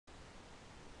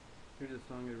Here's a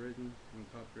song I've written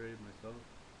and copyrighted myself,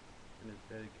 and it's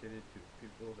dedicated to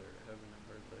people that are having a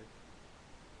hard life.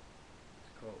 It's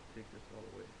called Take This All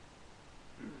Away.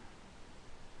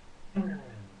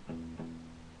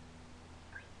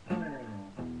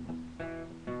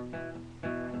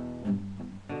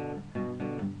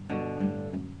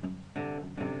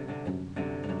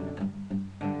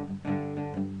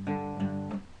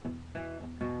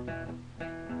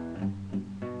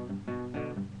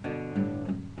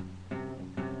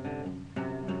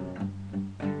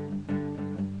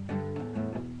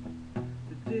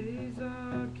 The days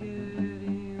are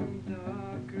getting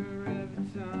darker every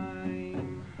time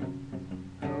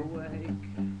I wake.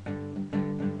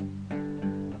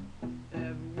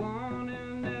 Everyone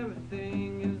and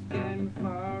everything is getting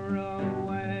far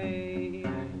away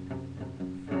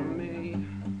from me.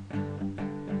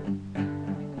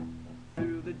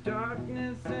 Through the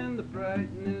darkness and the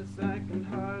brightness, I can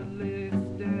hardly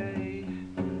stay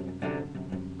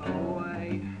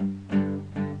away.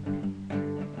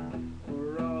 For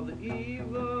all the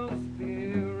evil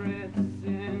spirits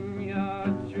in your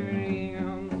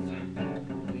dreams,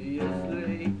 you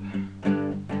sleep.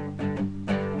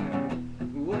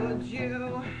 Would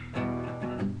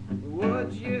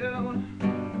you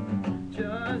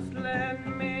just let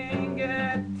me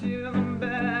get to the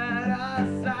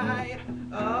better side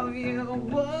of you?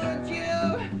 Would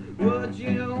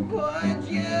you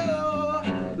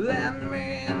let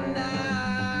me now?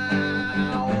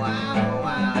 Wow,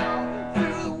 wow.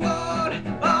 Through the world,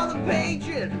 all the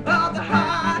hatred, all the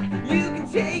heart, you can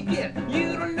take it.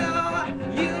 You don't know,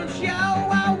 you don't show.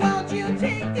 Why won't you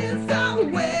take this all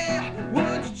away?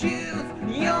 Would you choose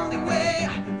the only way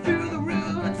through the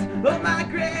roots of my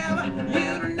grave?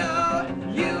 You don't know,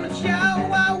 you don't show.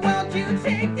 Why won't you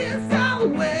take this all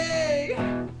away?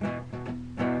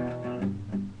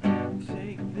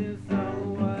 Take this all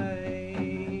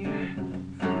away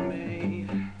from me.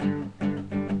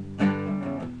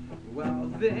 Well,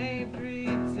 they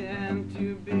pretend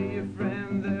to be your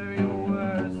friend, they're your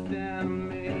worst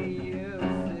enemy, you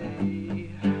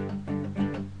see.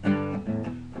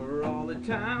 For all the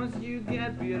times you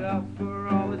get beat up, for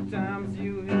all the times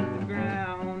you hit the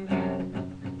ground,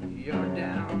 you're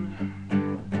down.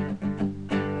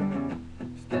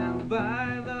 Stand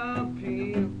by the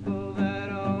people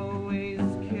that always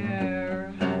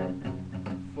care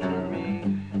for me.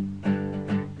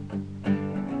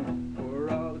 For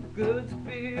all the good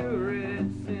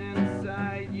spirits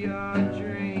inside your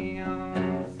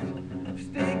dreams,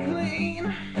 stay clean.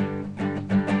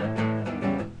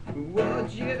 Would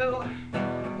you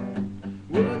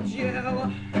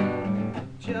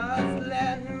just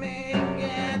let me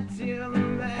get to the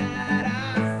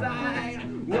better side?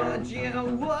 Would you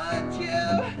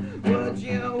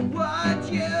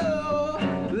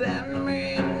let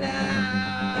me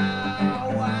now?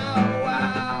 Wow,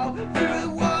 wow. Through the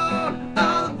world,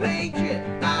 all the hatred,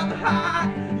 all the heart,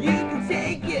 you can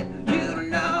take it. You don't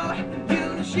know, you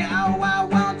don't show. Why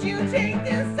won't you take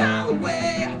this all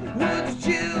away? Would you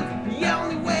choose the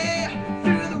only way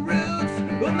through the roots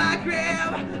of my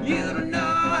grave? You don't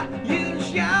know, you don't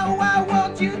show. Why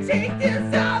won't you take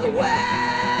this all away?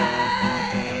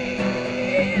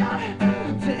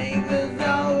 Take this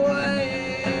all away.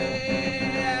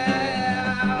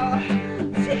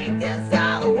 Take this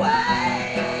all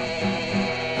away.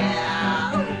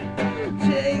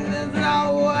 Take this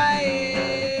all away.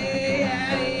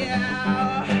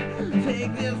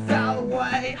 Take this all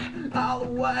away. All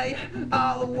away,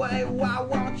 all away. Why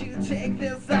won't you take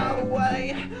this all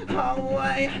away? All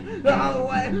away, all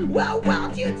away. Why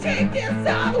won't you take this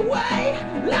all away?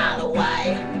 All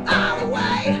away, all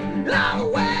away, all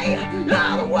away,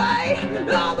 all away,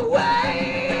 all the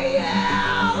way.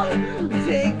 Yeah.